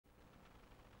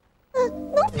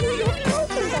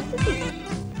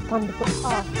wonderful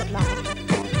art of life.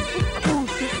 Of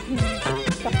course it is.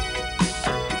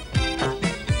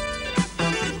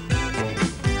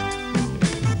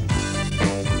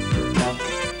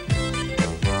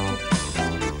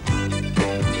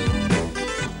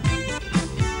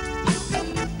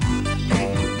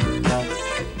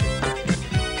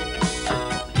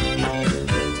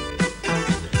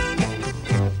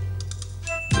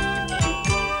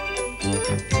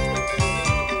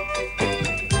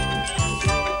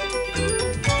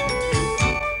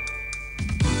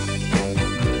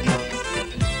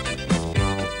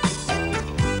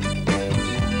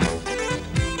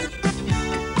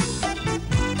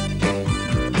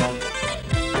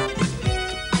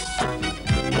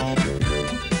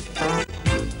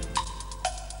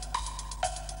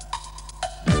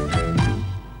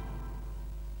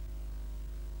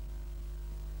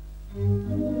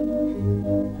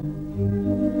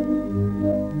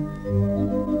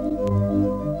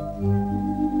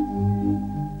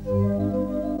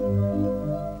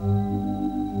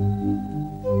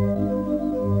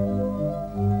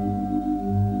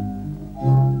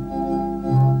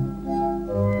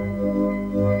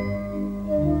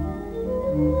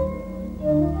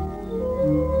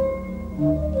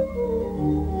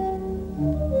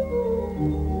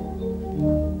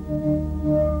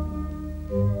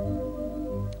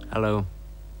 Hello.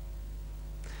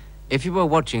 If you were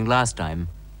watching last time,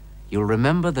 you'll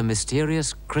remember the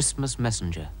mysterious Christmas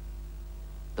messenger,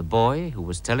 the boy who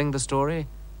was telling the story,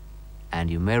 and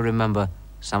you may remember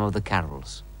some of the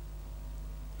carols.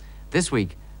 This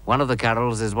week, one of the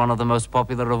carols is one of the most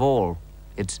popular of all.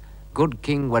 It's Good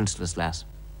King Wenceslas.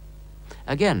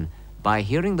 Again, by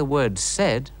hearing the word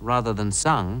said rather than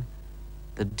sung,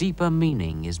 the deeper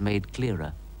meaning is made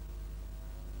clearer.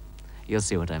 You'll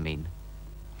see what I mean.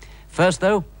 First,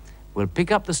 though, we'll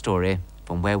pick up the story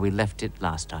from where we left it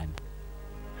last time.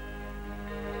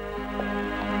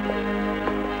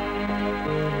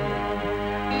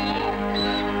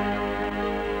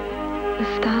 The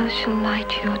stars shall light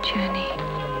your journey.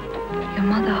 Your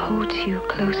mother holds you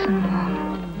close and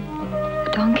warm.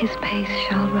 The donkey's pace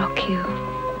shall rock you.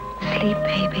 Sleep,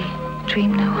 baby,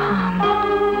 dream no harm.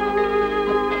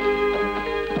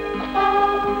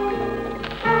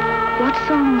 What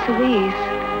songs are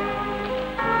these?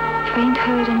 Faint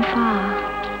heard and far.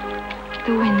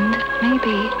 The wind,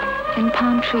 maybe, in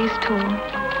palm trees tall,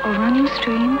 or running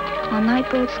stream, or night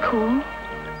birds call.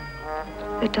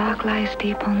 The dark lies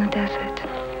deep on the desert,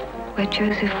 where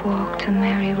Joseph walked and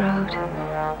Mary rode.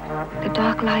 The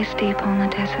dark lies deep on the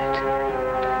desert.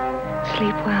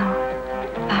 Sleep well,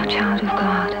 thou child of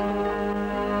God.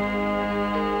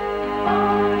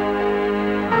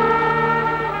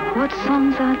 What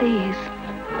songs are these?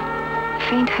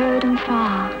 Faint heard and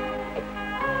far.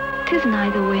 'Tis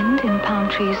neither wind in palm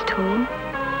trees tall,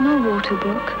 nor water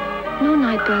brook, nor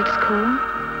night bird's call.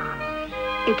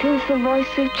 It is the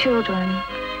voice of children,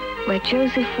 where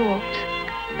Joseph walked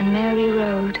and Mary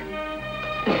rode.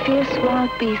 The fierce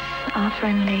wild beasts are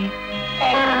friendly.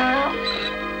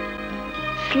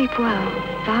 Sleep well,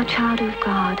 thou child of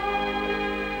God.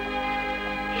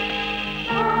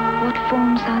 What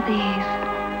forms are these?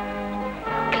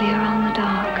 Clear on the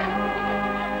dark,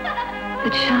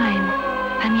 that shine,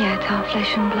 and yet are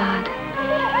flesh and blood,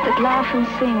 that laugh and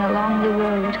sing along the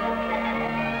road.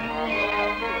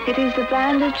 It is the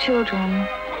band of children,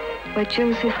 where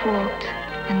Joseph walked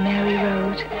and Mary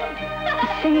rode.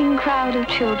 A singing crowd of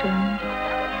children.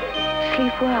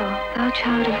 Sleep well, thou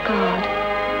child of God.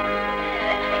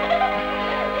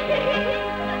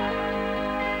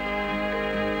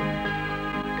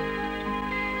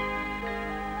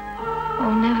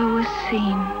 Oh, never was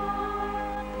seen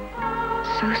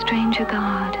so strange a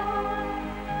guard.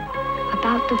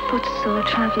 About the footsore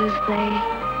travellers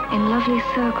they in lovely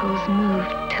circles moved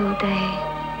till day.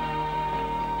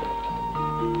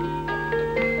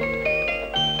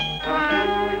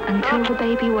 Until the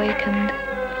baby wakened,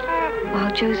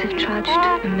 while Joseph trudged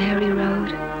and Mary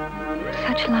rode.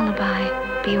 Such lullaby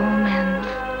be all men's.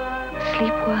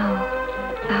 Sleep well,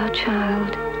 thou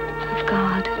child of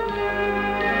God.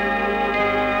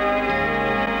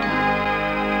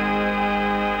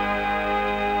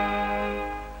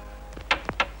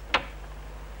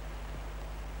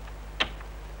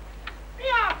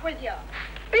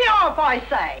 Be off, I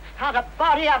say. Can't a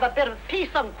body have a bit of peace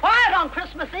and quiet on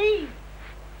Christmas Eve?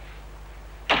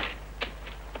 The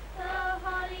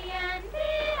holly and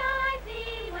the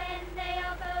ivy, when they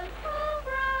are both full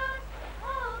grown,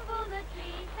 all for the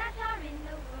trees that are in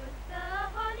the woods, the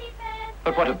holly bears.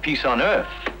 But what of peace on earth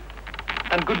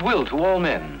and goodwill to all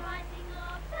men?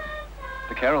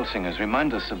 The carol singers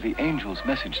remind us of the angel's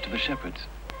message to the shepherds.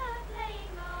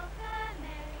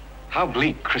 How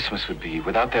bleak Christmas would be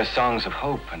without their songs of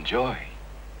hope and joy.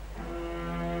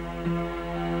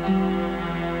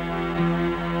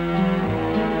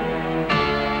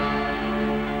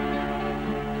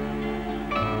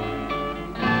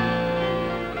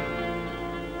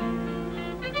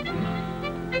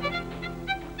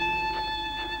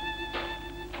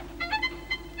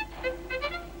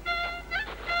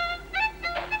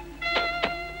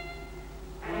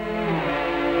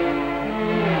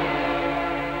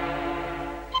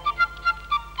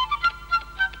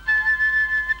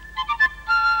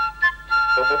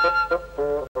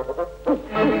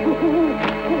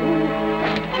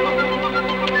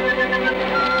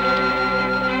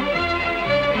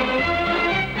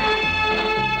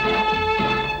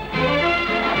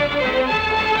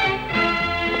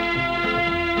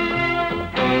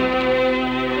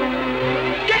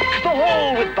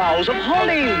 Boughs of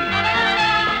holly.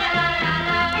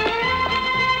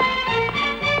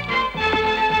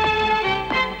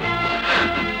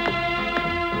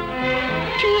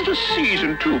 Tis the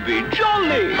season to be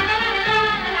jolly.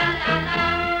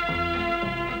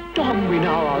 Don we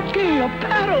now our gay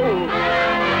apparel.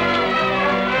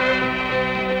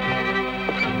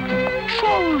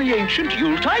 Troll the ancient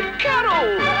Yuletide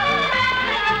carol.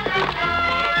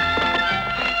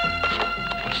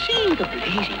 See the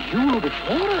blazing Yule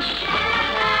before us.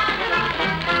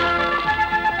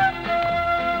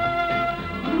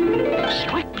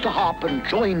 Strike the harp and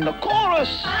join the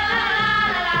chorus.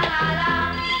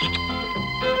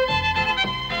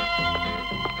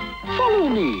 Follow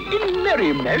me in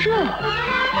merry measure,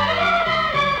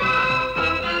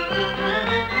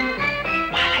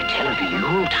 while I tell of the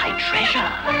Yuletide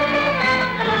treasure.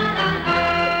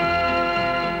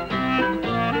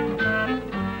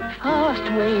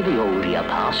 Fast away the old year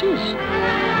passes.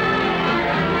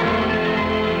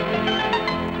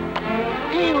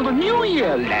 Hail the new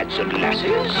year, lads and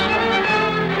lasses.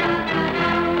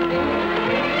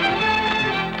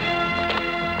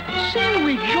 Sing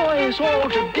we joyous all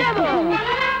together,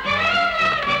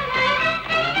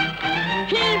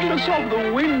 heedless of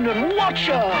the wind and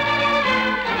watcher.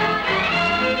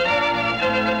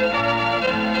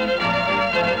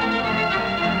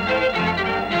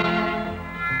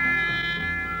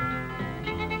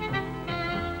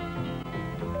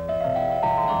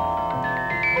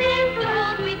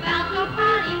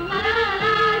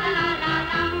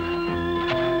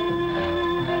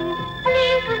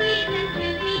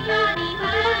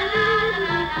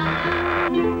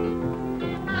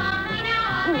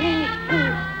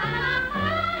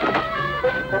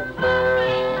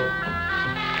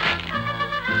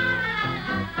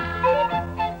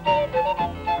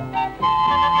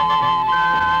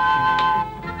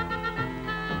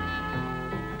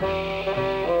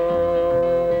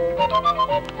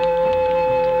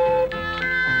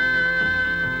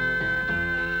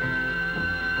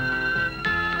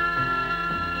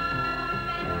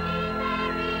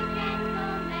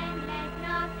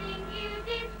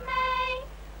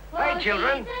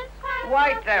 Children,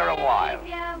 wait there a while.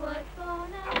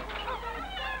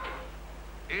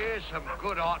 Here's some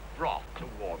good hot broth to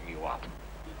warm you up.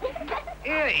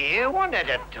 Here, one at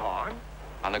a time.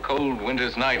 On a cold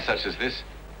winter's night such as this,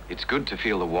 it's good to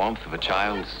feel the warmth of a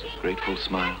child's grateful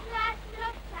smile.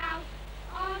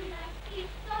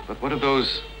 But what of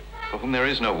those for whom there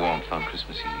is no warmth on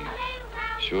Christmas Eve?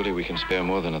 Surely we can spare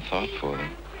more than a thought for them.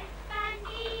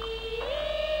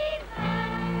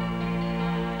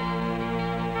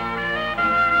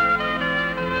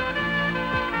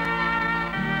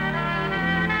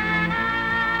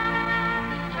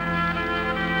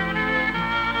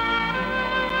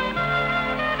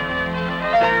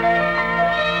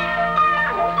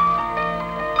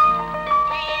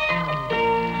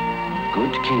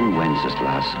 King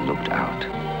Wenceslas looked out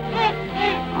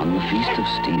on the feast of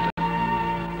Stephen,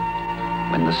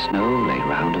 when the snow lay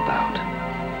round about,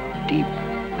 deep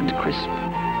and crisp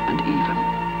and even.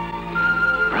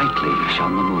 Brightly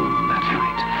shone the moon that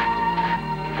night,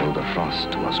 though the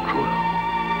frost was cruel.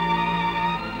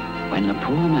 When the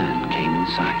poor man came in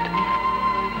sight,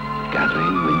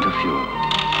 gathering winter fuel.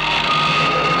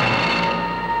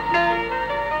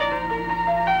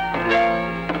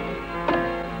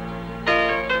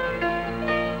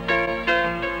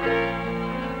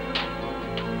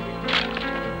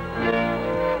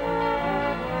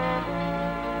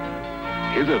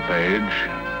 Hither, page,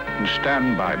 and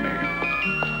stand by me.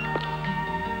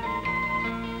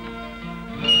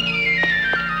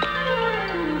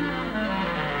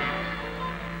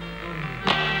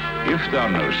 If thou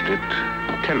knowest it,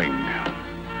 telling,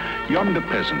 yonder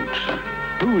peasant,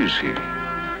 who is he?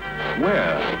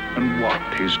 Where and what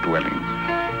his dwelling?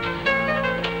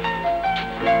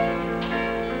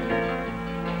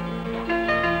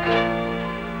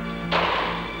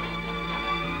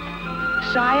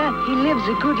 Sire, he lives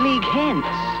a good league hence,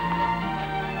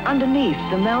 underneath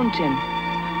the mountain,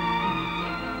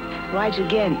 right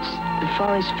against the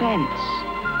forest fence,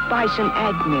 by St.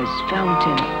 Agnes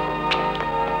fountain.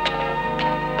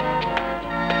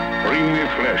 Bring me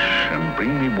flesh and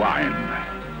bring me wine.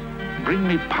 Bring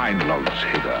me pine logs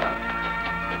hither.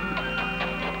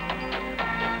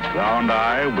 Thou and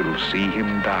I will see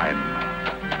him dine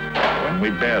when we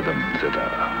bear them thither.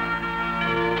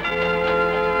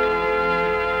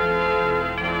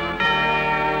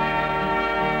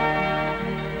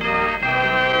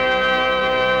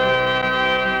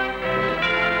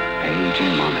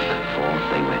 Aging monarch, forth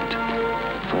they went.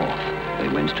 Forth they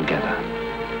went together.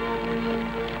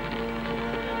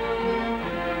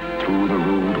 Through the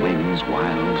rude wind's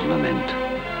wild lament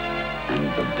and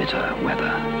the bitter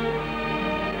weather.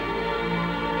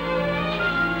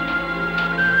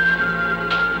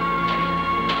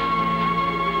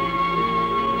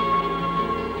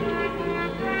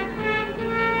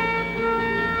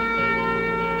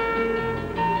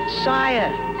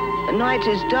 Sire, the night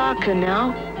is darker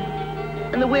now,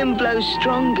 and the wind blows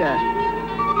stronger.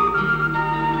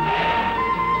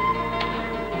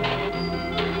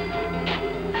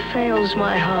 Fails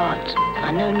my heart,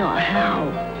 I know not how.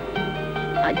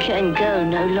 I can go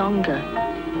no longer.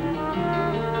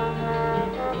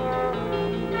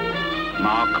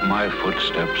 Mark my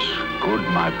footsteps, good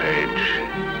my page.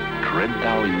 Tread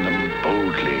thou in them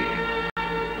boldly.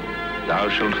 Thou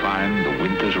shalt find the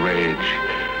winter's rage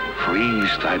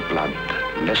freeze thy blood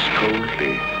less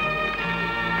coldly.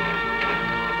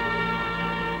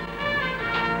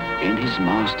 In his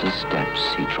master's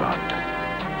steps he trod,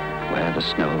 where the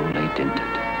snow lay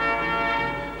dinted.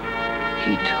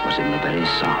 Heat was in the very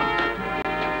sod,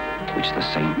 which the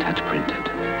saint had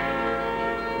printed.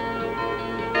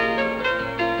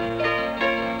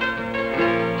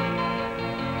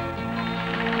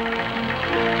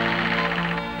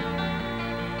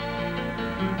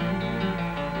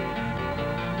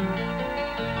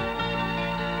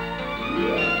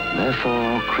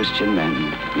 Therefore, Christian men,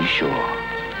 be sure,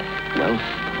 wealth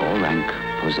or rank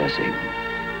possessing,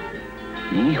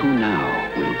 ye who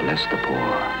now will bless the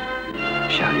poor,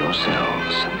 shall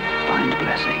yourselves find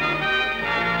blessing.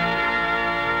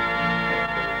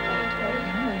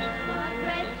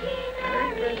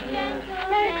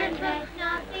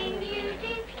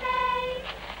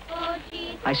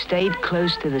 I stayed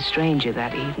close to the stranger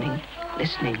that evening,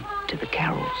 listening to the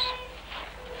carols.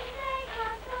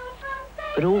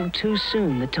 But all too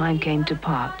soon the time came to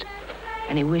part,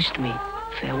 and he wished me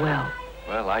farewell.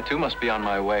 Well, I too must be on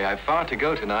my way. I've far to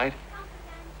go tonight.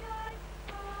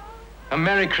 A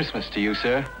Merry Christmas to you,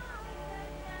 sir.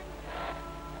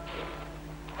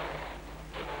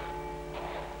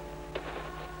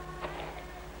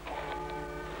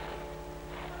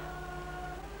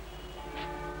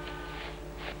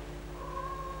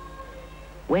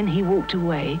 When he walked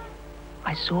away,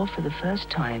 I saw for the first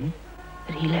time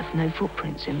that he left no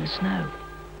footprints in the snow.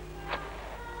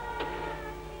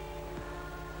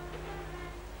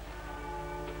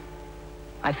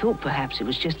 I thought perhaps it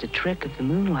was just a trick of the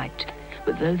moonlight,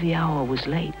 but though the hour was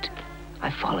late, I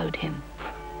followed him,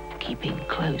 keeping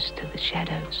close to the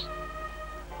shadows.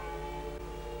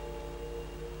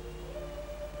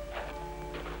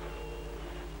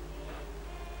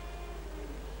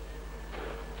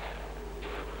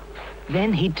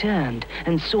 Then he turned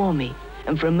and saw me,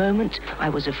 and for a moment I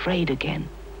was afraid again.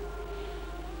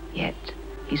 Yet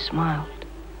he smiled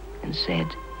and said,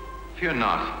 Fear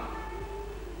not,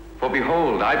 for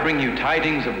behold, I bring you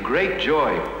tidings of great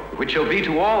joy, which shall be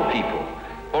to all people.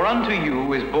 For unto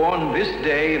you is born this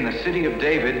day in the city of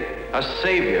David a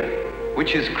Savior,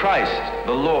 which is Christ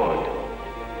the Lord.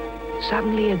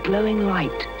 Suddenly a glowing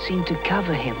light seemed to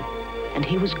cover him, and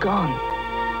he was gone.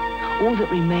 All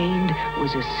that remained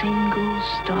was a single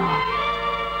star,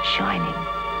 shining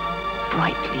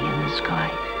brightly in the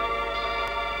sky.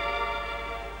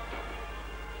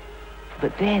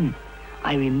 But then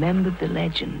I remembered the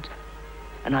legend,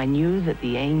 and I knew that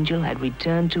the angel had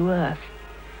returned to earth,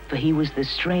 for he was the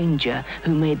stranger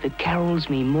who made the carols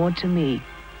mean more to me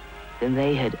than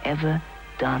they had ever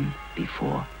done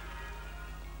before.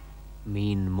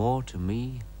 Mean more to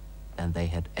me than they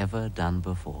had ever done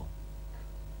before.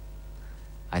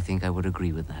 I think I would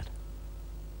agree with that.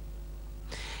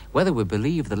 Whether we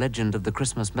believe the legend of the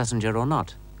Christmas messenger or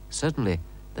not, certainly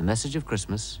the message of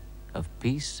Christmas, of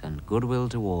peace and goodwill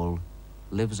to all,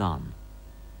 lives on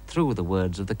through the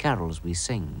words of the carols we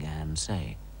sing and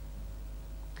say.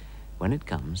 When it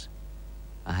comes,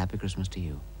 a happy Christmas to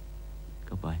you.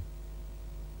 Goodbye.